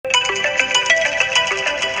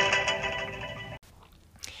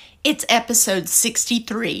It's episode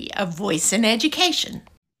 63 of Voice in Education.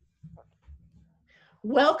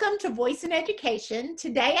 Welcome to Voice in Education.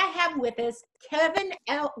 Today I have with us Kevin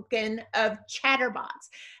Elkin of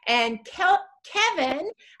Chatterbox. And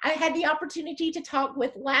Kevin, I had the opportunity to talk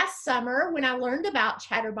with last summer when I learned about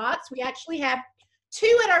Chatterbox. We actually have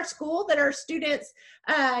two at our school that our students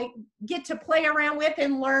get to play around with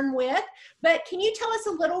and learn with. But can you tell us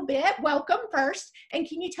a little bit, welcome first, and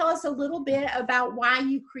can you tell us a little bit about why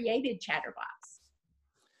you created Chatterbox?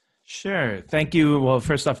 Sure. Thank you. Well,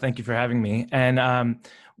 first off, thank you for having me. And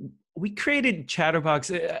we created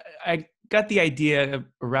Chatterbox. I got the idea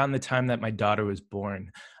around the time that my daughter was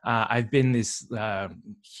born. I've been this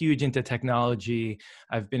huge into technology.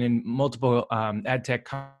 I've been in multiple ad tech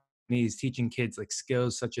companies teaching kids like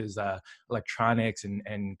skills such as electronics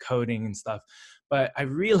and coding and stuff. But I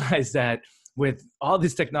realized that with all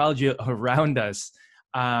this technology around us,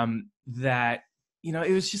 that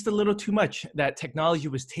it was just a little too much. That technology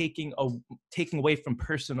was taking away from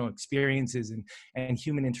personal experiences and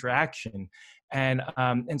human interaction, and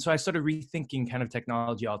so I started rethinking kind of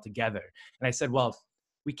technology altogether. And I said, well,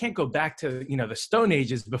 we can't go back to the Stone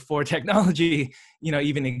Ages before technology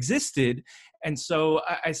even existed. And so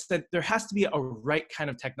I said there has to be a right kind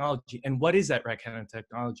of technology. And what is that right kind of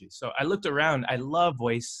technology? So I looked around. I love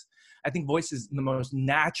voice. I think voice is the most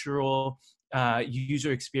natural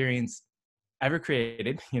user experience ever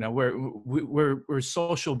created. We're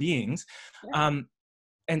social beings.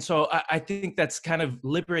 And so I think that's kind of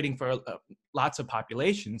liberating for lots of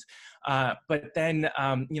populations. But then,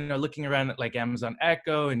 looking around at like Amazon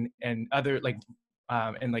Echo and other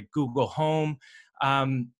and like Google Home,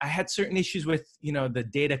 I had certain issues with, the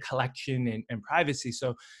data collection and privacy.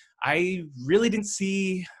 So I really didn't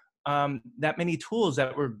see that many tools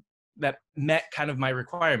that met kind of my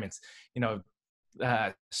requirements.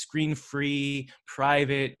 Screen free,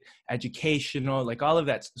 private, educational, like all of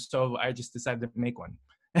that. So I just decided to make one.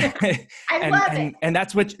 I love it. And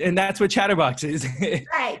that's what Chatterbox is.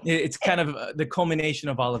 Right. It's kind of the culmination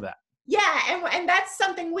of all of that. Yeah, and that's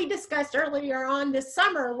something we discussed earlier on this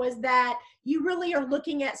summer, was that you really are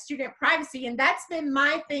looking at student privacy, and that's been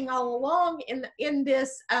my thing all along in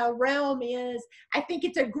this realm. Is I think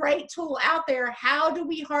it's a great tool out there. How do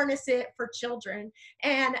we harness it for children?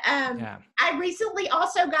 And I recently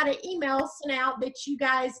also got an email sent out that you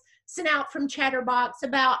guys sent out from Chatterbox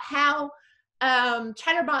about how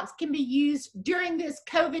Chatterbox can be used during this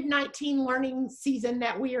COVID-19 learning season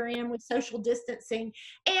that we are in with social distancing.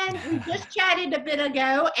 And we just chatted a bit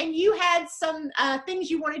ago, and you had some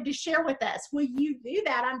things you wanted to share with us. Will you do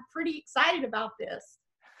that? I'm pretty excited about this.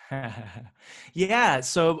 Yeah.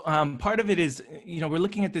 So part of it is, we're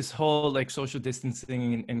looking at this whole like social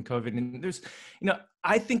distancing and COVID, and there's,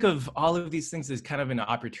 I think of all of these things as kind of an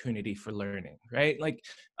opportunity for learning, right? Like,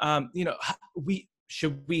 we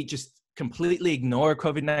just completely ignore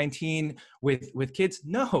COVID-19 with kids?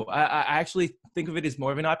 No, I actually think of it as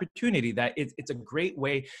more of an opportunity, that it's a great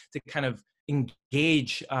way to kind of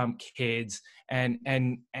engage kids and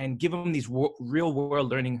give them these real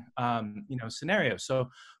world learning scenarios. So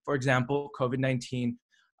for example, COVID-19,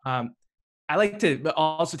 I like to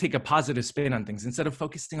also take a positive spin on things instead of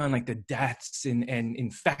focusing on like the deaths and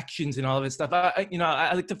infections and all of this stuff.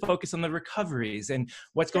 I like to focus on the recoveries and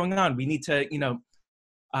what's going on. We need to,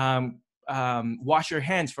 wash your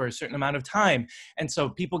hands for a certain amount of time. And so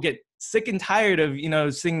people get sick and tired of,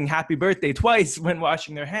 singing happy birthday twice when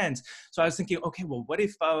washing their hands. So I was thinking, okay, well, what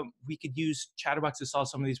if we could use Chatterbox to solve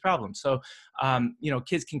some of these problems? So,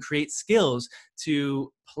 kids can create skills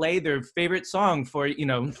to play their favorite song for,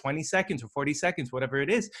 20 seconds or 40 seconds, whatever it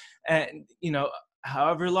is. And,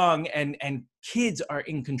 however long, and kids are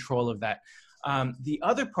in control of that. The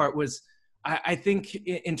other part was, I think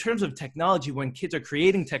in terms of technology, when kids are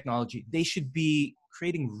creating technology, they should be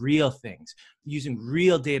creating real things, using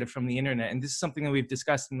real data from the internet. And this is something that we've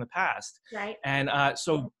discussed in the past. Right. And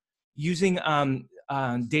so using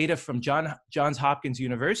data from Johns Hopkins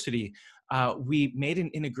University, we made an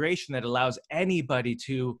integration that allows anybody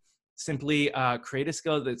to simply create a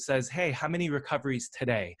skill that says, hey, how many recoveries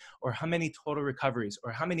today, or how many total recoveries,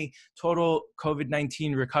 or how many total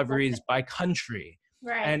COVID-19 recoveries by country.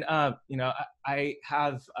 Right. And, I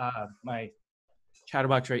have my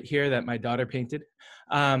Chatterbox right here that my daughter painted.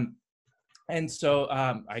 And so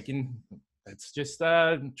let's just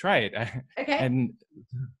try it. Okay. And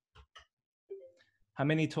how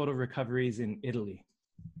many total recoveries in Italy?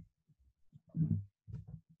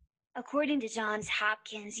 According to Johns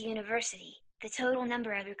Hopkins University, the total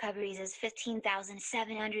number of recoveries is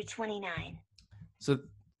 15,729. So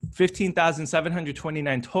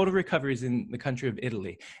 15,729 total recoveries in the country of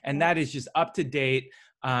Italy. And that is just up to date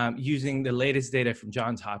using the latest data from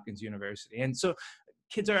Johns Hopkins University. And so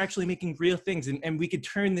kids are actually making real things. And we could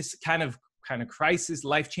turn this kind of crisis,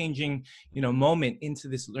 life-changing, moment into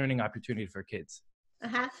this learning opportunity for kids.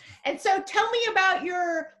 Uh-huh. And so tell me about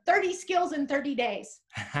your 30 skills in 30 days.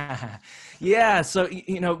 Yeah. So,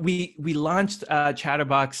 we launched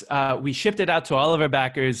Chatterbox. We shipped it out to all of our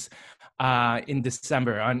backers in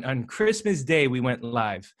December. On Christmas Day, we went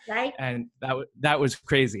live. Right. And that was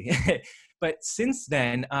crazy. But since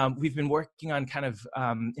then, we've been working on kind of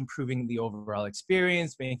improving the overall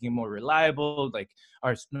experience, making it more reliable, like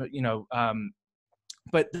our,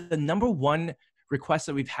 but the number one request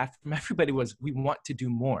that we've had from everybody was, we want to do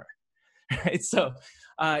more. Right? So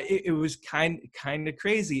it was kind of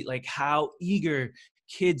crazy, like how eager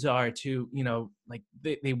kids are to, like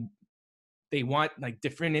they want like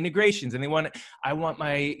different integrations, and I want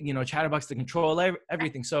my, Chatterbox to control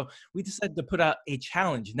everything. So we decided to put out a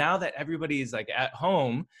challenge. Now that everybody is like at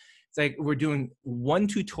home, it's like we're doing one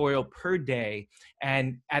tutorial per day,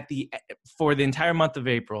 and for the entire month of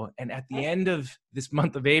April. And at the end of this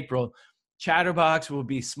month of April, Chatterbox will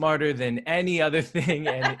be smarter than any other thing,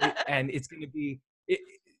 and it's going to be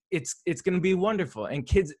it's going to be wonderful. And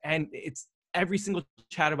kids, and every single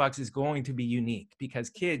Chatterbox is going to be unique, because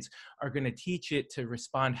kids are going to teach it to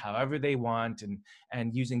respond however they want,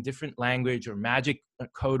 and using different language or magic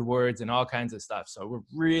code words and all kinds of stuff. So we're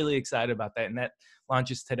really excited about that, and that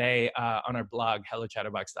launches today on our blog,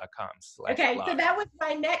 hellochatterbox.com/blog. Okay, so that was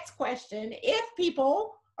my next question. If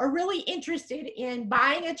people are really interested in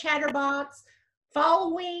buying a Chatterbox,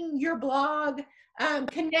 following your blog,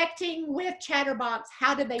 connecting with Chatterbox,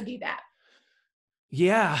 how do they do that?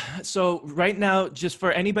 Yeah. So right now, just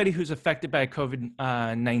for anybody who's affected by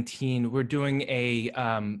COVID-19, we're doing a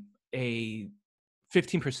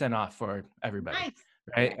 15% off for everybody. Nice.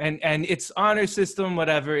 Right. And it's honor system,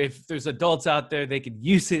 whatever. If there's adults out there, they could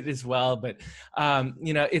use it as well. But,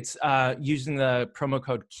 it's using the promo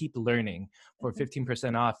code Keep Learning for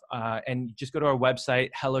 15% off. And just go to our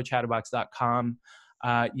website, hellochatterbox.com.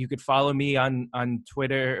 You could follow me on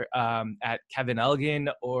Twitter at Kevin Elgin,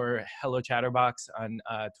 or Hello Chatterbox on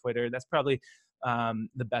Twitter. That's probably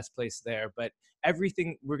the best place there. But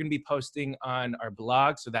everything we're going to be posting on our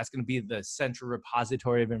blog. So that's going to be the central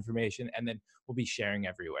repository of information. And then we'll be sharing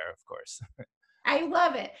everywhere, of course. I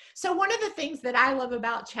love it. So one of the things that I love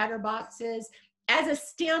about Chatterbox is, as a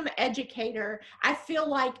STEM educator, I feel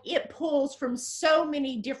like it pulls from so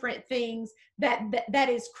many different things that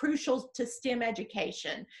is crucial to STEM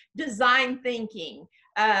education. Design thinking,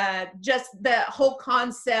 just the whole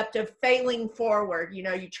concept of failing forward.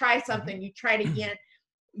 You try something, you try it again.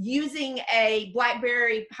 Using a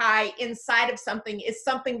BlackBerry Pi inside of something is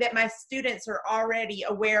something that my students are already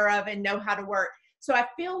aware of and know how to work. So I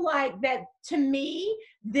feel like that, to me,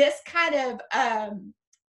 this kind of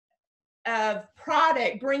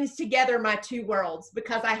product brings together my two worlds,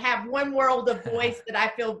 because I have one world of voice that I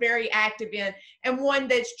feel very active in, and one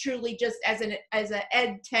that's truly just as an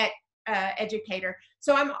ed tech educator.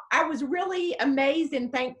 So I was really amazed and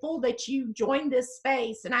thankful that you joined this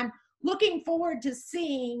space, and I'm looking forward to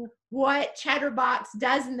seeing what Chatterbox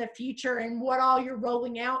does in the future and what all you're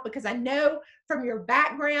rolling out, because I know from your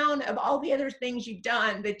background of all the other things you've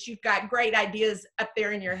done that you've got great ideas up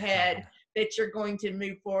there in your head that you're going to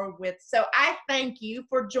move forward with. So I thank you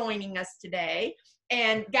for joining us today.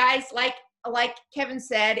 And guys, like Kevin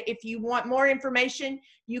said, if you want more information,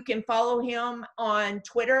 you can follow him on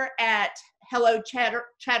Twitter at Hello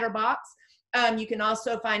Chatterbox. You can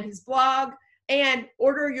also find his blog and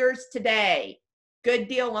order yours today. Good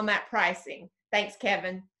deal on that pricing. Thanks,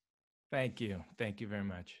 Kevin. Thank you. Thank you very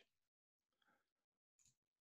much.